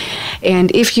Greeter. And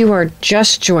if you are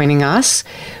just joining us,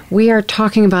 we are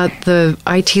talking about the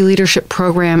IT leadership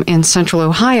program in Central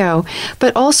Ohio.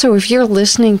 But also, if you're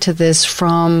listening to this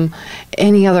from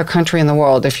any other country in the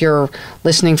world, if you're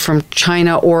listening from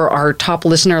China, or our top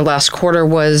listener last quarter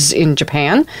was in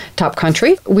Japan, top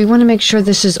country, we want to make sure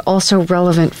this is also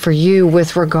relevant for you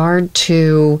with regard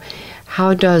to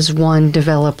how does one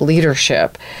develop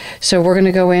leadership? So we're going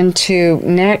to go into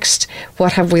next,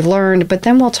 what have we learned? But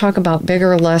then we'll talk about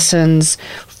bigger lessons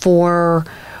for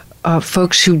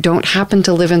folks who don't happen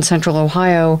to live in Central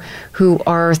Ohio, who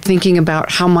are thinking about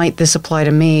how might this apply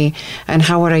to me, and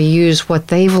how would I use what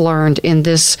they've learned in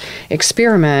this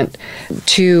experiment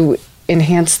to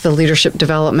enhance the leadership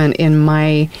development in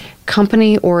my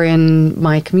company or in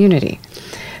my community.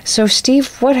 So,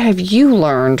 Steve, what have you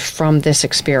learned from this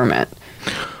experiment?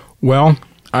 Well,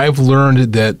 I've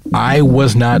learned that I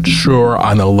was not sure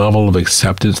on the level of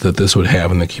acceptance that this would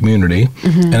have in the community.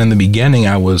 And in the beginning,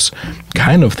 I was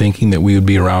kind of thinking that we would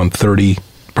be around 30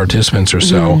 participants or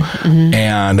so.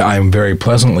 And I'm very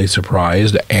pleasantly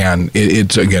surprised. And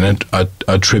it's, again,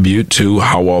 a tribute to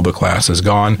how well the class has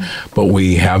gone. But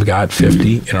we have got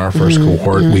 50 in our first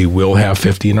cohort. We will have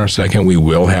 50 in our second. We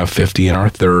will have 50 in our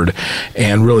third.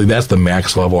 And really, that's the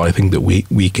max level I think that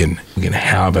we can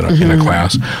have in a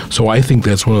class. So I think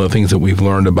that's one of the things that we've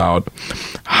learned about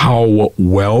how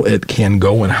well it can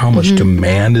go and how much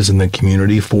demand is in the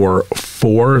community for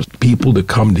people to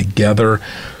come together,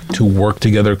 to work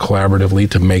together collaboratively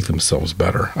to make themselves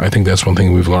better. I think that's one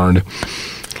thing we've learned.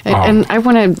 And I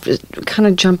want to kind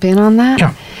of jump in on that.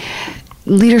 Yeah.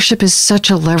 Leadership is such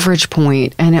a leverage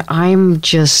point, and I'm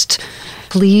just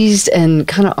pleased and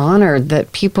kind of honored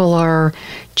that people are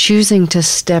choosing to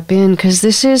step in, because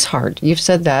this is hard. You've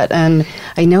said that, and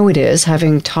I know it is,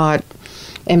 having taught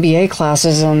MBA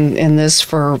classes in this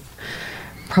for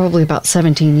probably about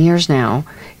 17 years now.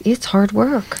 It's hard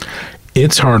work.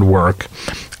 It's hard work.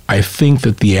 I think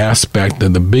that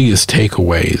the biggest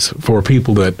takeaways for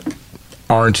people that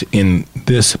aren't in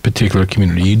this particular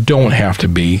community, you don't have to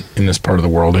be in this part of the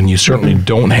world, and you certainly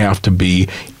don't have to be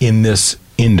in this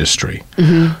industry.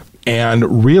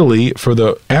 And really, for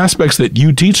the aspects that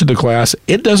you teach in the class,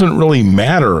 it doesn't really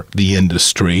matter the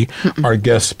industry. Our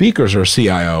guest speakers are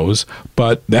CIOs,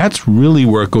 but that's really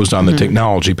where it goes down the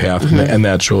technology path, and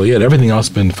that's really it. Everything else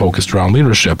has been focused around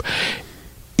leadership.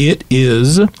 It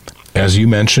is, as you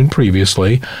mentioned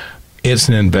previously, it's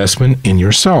an investment in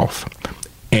yourself.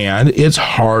 And it's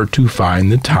hard to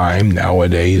find the time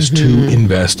nowadays to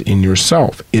invest in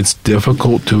yourself. It's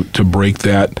difficult to break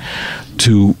that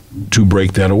to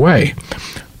break that away.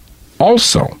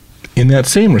 Also, in that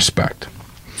same respect,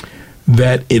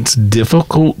 that it's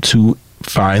difficult to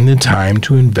find the time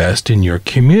to invest in your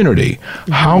community.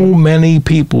 How many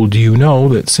people do you know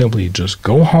that simply just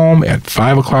go home at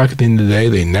 5 o'clock at the end of the day?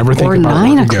 They never think about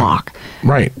 9 o'clock.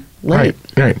 Right. Late.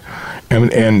 Right.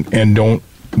 And don't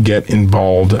get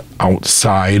involved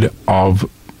outside of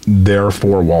their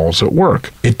four walls at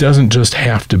work. It doesn't just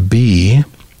have to be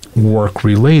work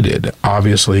related.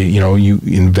 Obviously, you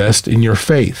invest in your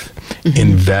faith,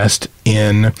 invest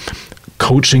in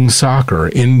coaching soccer,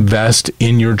 invest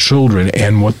in your children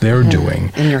and what they're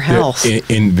doing. In your health.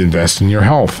 Invest in your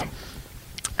health.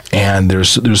 And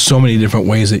there's so many different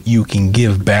ways that you can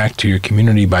give back to your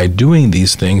community by doing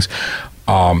these things.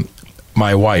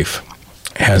 My wife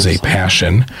has a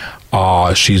passion.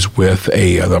 She's with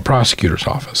the prosecutor's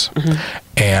office.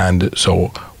 And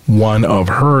so one of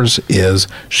hers is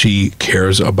she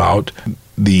cares about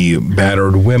the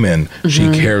battered women.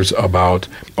 She cares about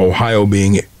Ohio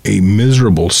being a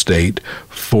miserable state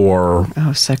for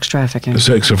sex trafficking.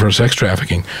 For sex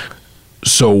trafficking.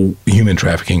 So human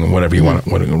trafficking, whatever you want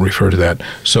to refer to that.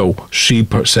 So she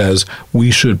says we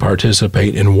should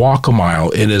participate in Walk a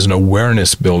Mile. It is an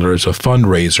awareness builder. It's a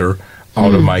fundraiser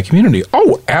out of my community.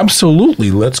 Oh,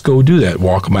 absolutely. Let's go do that.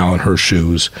 Walk a mile in her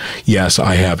shoes. Yes,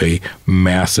 I have a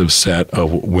massive set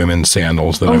of women's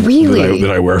sandals that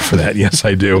I wear for that. Yes,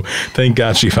 I do. Thank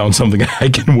God she found something I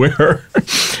can wear.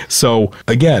 So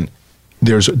again,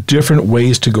 there's different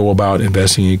ways to go about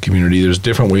investing in your community. There's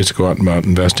different ways to go about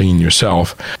investing in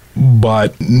yourself,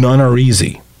 but none are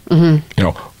easy.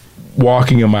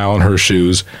 Walking a mile in her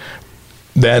shoes,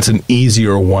 that's an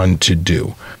easier one to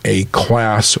do. A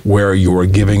class where you're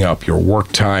giving up your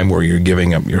work time, where you're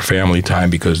giving up your family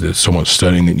time because there's so much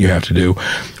studying that you have to do,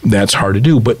 that's hard to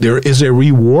do. But there is a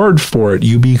reward for it.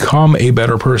 You become a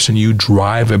better person. You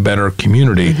drive a better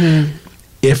community.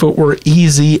 If it were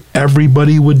easy,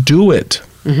 everybody would do it.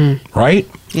 right?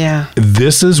 Yeah.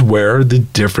 This is where the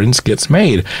difference gets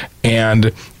made.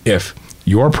 And if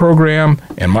your program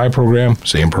and my program,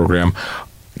 same program,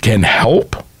 can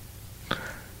help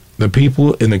the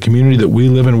people in the community that we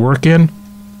live and work in,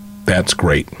 that's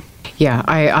great. Yeah,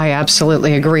 I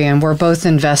absolutely agree. And we're both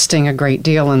investing a great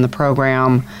deal in the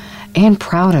program and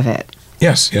proud of it.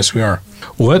 Yes, we are.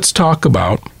 Well, let's talk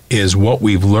about is what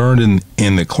we've learned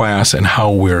in the class and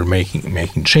how we're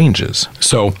making changes.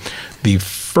 So the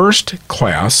first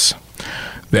class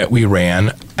that we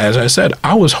ran, as I said,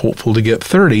 I was hopeful to get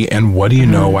 30, and what do you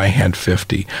know, I had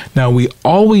 50. Now, we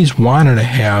always wanted to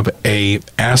have a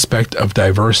aspect of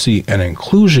diversity and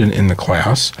inclusion in the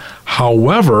class.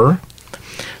 However,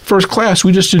 first class,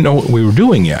 we just didn't know what we were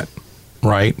doing yet,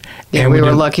 right? Yeah, and we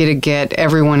were lucky to get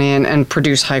everyone in and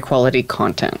produce high-quality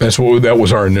content. That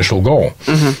was our initial goal.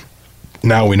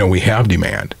 Now we know we have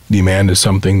demand. Demand is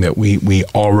something that we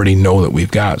already know that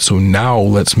we've got. So now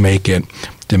let's make it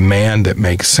demand that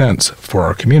makes sense for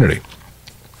our community.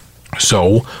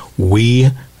 So we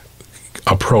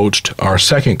approached our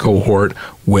second cohort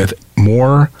with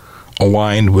more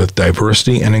aligned with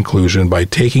diversity and inclusion by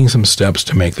taking some steps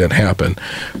to make that happen.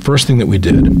 First thing that we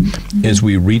did is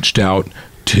we reached out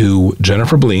to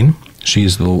Jennifer Bleen.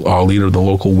 She's the leader of the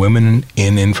local Women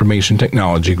in Information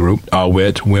Technology group,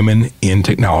 WIT, Women in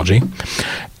Technology,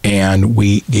 and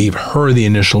we gave her the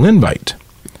initial invite.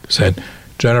 Said,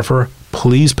 Jennifer,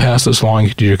 please pass this along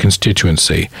to your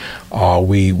constituency.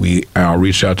 We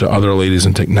reached out to other ladies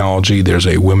in technology. There's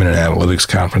a Women in Analytics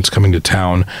conference coming to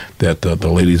town that the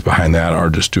ladies behind that are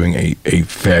just doing a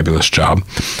fabulous job.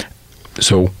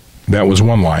 So that was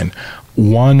one line.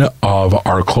 One of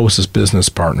our closest business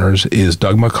partners is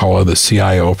Doug McCullough, the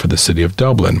CIO for the City of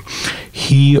Dublin.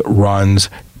 He runs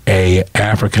a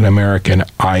African-American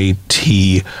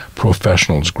IT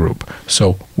professionals group.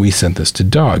 So we sent this to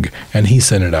Doug, and he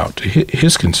sent it out to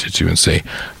his constituency.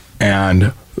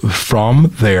 And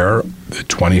from there, the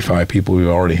 25 people we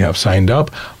already have signed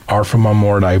up are from a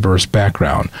more diverse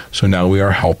background. So now we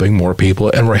are helping more people,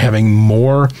 and we're having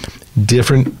more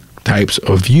different types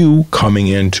of you coming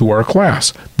into our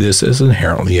class. This is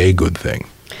inherently a good thing.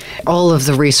 All of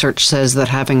the research says that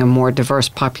having a more diverse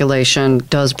population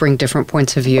does bring different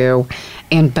points of view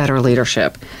and better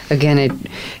leadership. Again,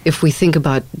 if we think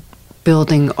about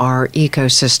building our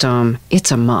ecosystem,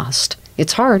 it's a must.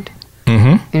 It's hard,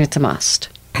 and it's a must.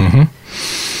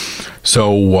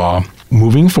 So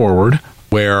moving forward,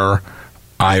 where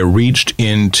I reached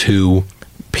into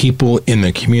people in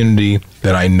the community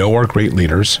that I know are great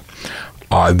leaders,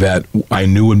 that I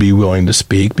knew would be willing to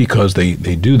speak because they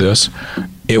do this,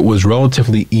 it was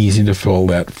relatively easy to fill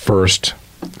that first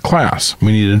class.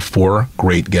 We needed 4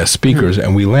 great guest speakers,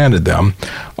 and we landed them.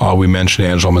 We mentioned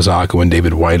Angela Mazzocco and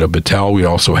David White of Battelle. We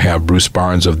also have Bruce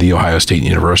Barnes of The Ohio State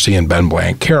University and Ben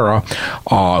Blancara,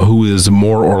 who is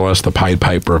more or less the Pied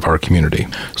Piper of our community.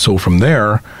 So from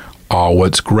there,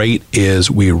 what's great is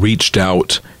we reached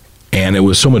out, and it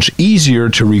was so much easier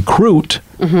to recruit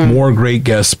more great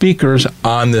guest speakers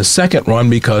on the second run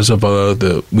because of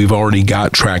we've already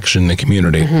got traction in the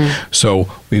community. So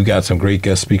we've got some great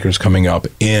guest speakers coming up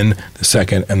in the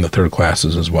second and the third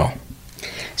classes as well.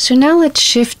 So now let's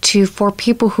shift to for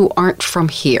people who aren't from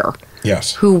here.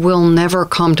 Yes. Who will never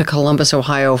come to Columbus,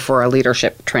 Ohio for a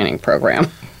leadership training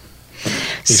program.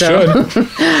 You should.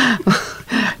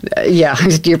 Yeah,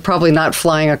 you're probably not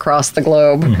flying across the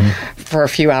globe for a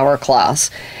few-hour class.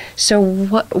 So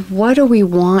what do we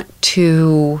want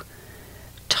to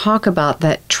talk about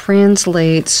that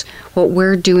translates what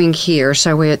we're doing here?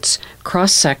 So it's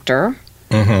cross-sector.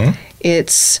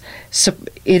 It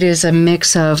is a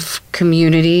mix of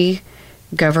community,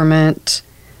 government,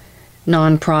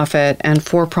 nonprofit, and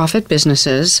for-profit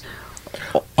businesses.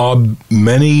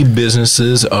 Many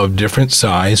businesses of different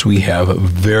size. We have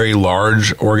very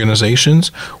large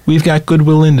organizations. We've got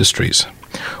Goodwill Industries.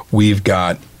 We've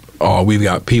got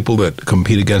people that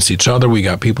compete against each other. We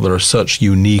got people that are such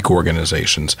unique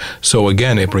organizations. So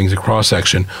again, it brings a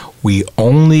cross-section. We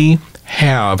only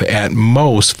have at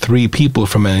most 3 people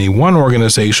from any one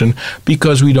organization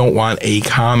because we don't want a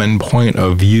common point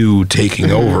of view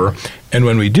taking over. And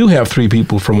when we do have 3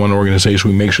 people from one organization,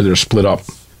 we make sure they're split up.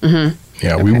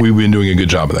 Yeah, okay. We've been doing a good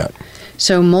job of that.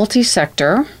 So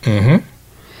multi-sector,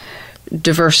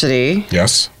 diversity.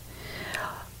 Yes.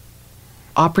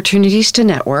 Opportunities to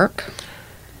network.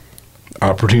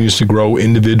 Opportunities to grow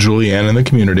individually and in the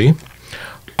community.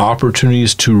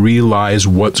 Opportunities to realize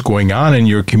what's going on in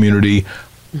your community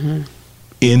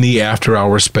in the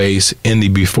after-hour space, in the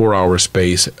before-hour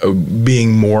space,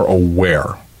 being more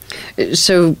aware.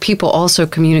 So people also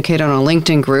communicate on a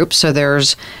LinkedIn group, so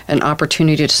there's an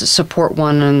opportunity to support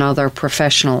one another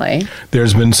professionally.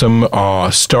 There's been some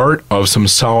start of some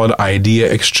solid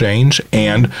idea exchange,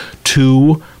 and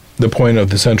to the point of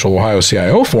the Central Ohio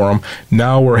CIO Forum,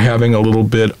 now we're having a little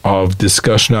bit of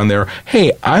discussion on there.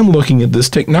 Hey, I'm looking at this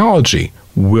technology.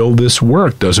 Will this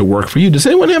work? Does it work for you? Does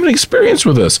anyone have an experience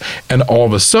with this? And all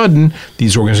of a sudden,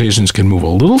 these organizations can move a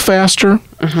little faster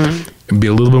and be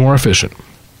a little bit more efficient.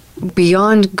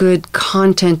 Beyond good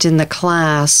content in the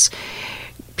class,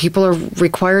 people are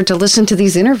required to listen to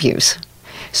these interviews.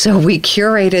 So we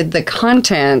curated the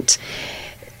content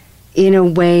in a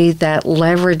way that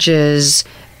leverages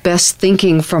best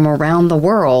thinking from around the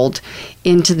world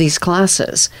into these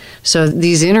classes. So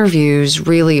these interviews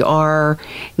really are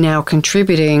now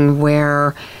contributing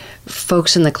where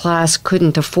folks in the class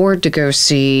couldn't afford to go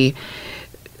see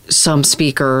some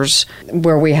speakers,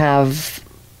 where we have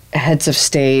heads of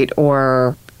state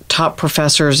or top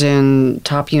professors in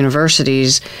top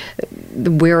universities.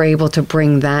 We're able to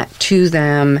bring that to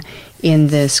them in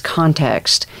this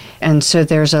context. And so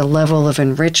there's a level of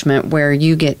enrichment where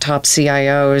you get top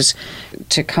CIOs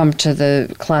to come to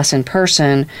the class in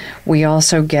person. We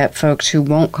also get folks who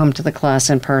won't come to the class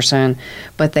in person,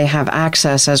 but they have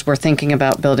access as we're thinking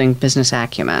about building business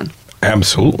acumen.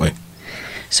 Absolutely.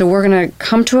 So we're going to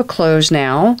come to a close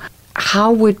now.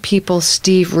 How would people,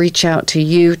 Steve, reach out to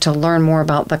you to learn more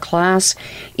about the class,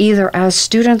 either as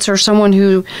students or someone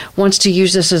who wants to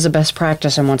use this as a best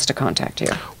practice and wants to contact you?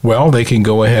 Well, they can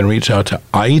go ahead and reach out to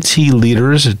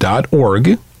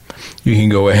itleaders.org. You can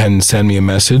go ahead and send me a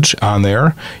message on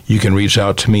there. You can reach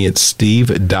out to me at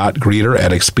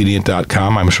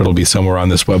steve.greeter@expedient.com. I'm sure it'll be somewhere on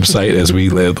this website as we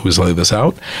lay this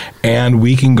out. And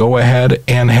we can go ahead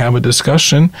and have a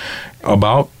discussion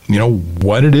about,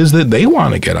 what it is that they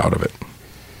want to get out of it.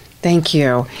 Thank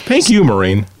you. Thank you,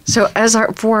 Maureen. So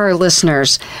for our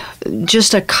listeners,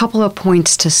 just a couple of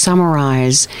points to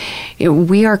summarize.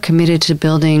 We are committed to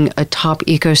building a top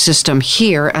ecosystem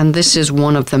here, and this is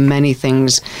one of the many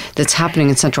things that's happening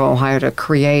in Central Ohio to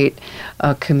create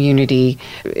a community,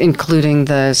 including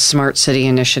the Smart City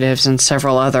initiatives and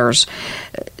several others,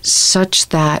 such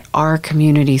that our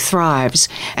community thrives.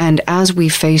 And as we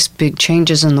face big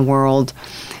changes in the world,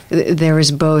 there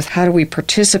is both how do we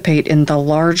participate in the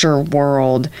larger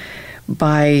world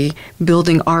by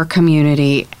building our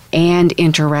community and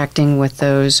interacting with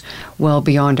those well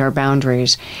beyond our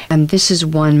boundaries. And this is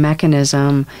one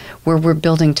mechanism where we're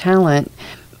building talent.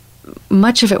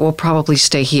 Much of it will probably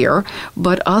stay here,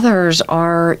 but others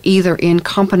are either in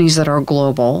companies that are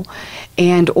global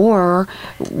and or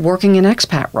working in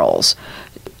expat roles.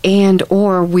 And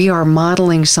or we are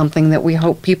modeling something that we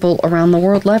hope people around the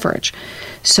world leverage.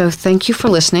 So thank you for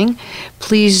listening.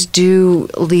 Please do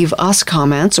leave us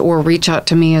comments or reach out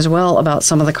to me as well about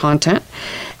some of the content.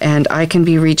 And I can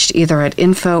be reached either at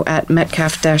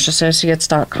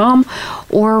info@metcalf-associates.com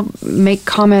or make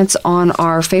comments on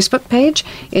our Facebook page,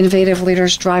 Innovative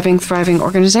Leaders Driving Thriving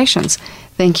Organizations.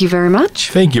 Thank you very much.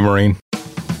 Thank you, Maureen.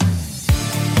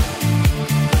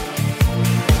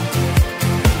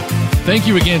 Thank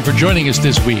you again for joining us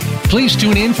this week. Please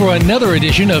tune in for another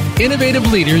edition of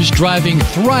Innovative Leaders Driving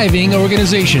Thriving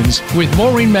Organizations with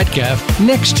Maureen Metcalf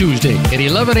next Tuesday at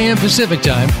 11 a.m. Pacific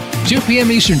Time, 2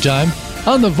 p.m. Eastern Time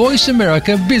on the Voice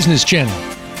America Business Channel.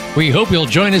 We hope you'll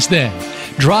join us then.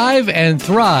 Drive and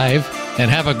thrive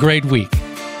and have a great week.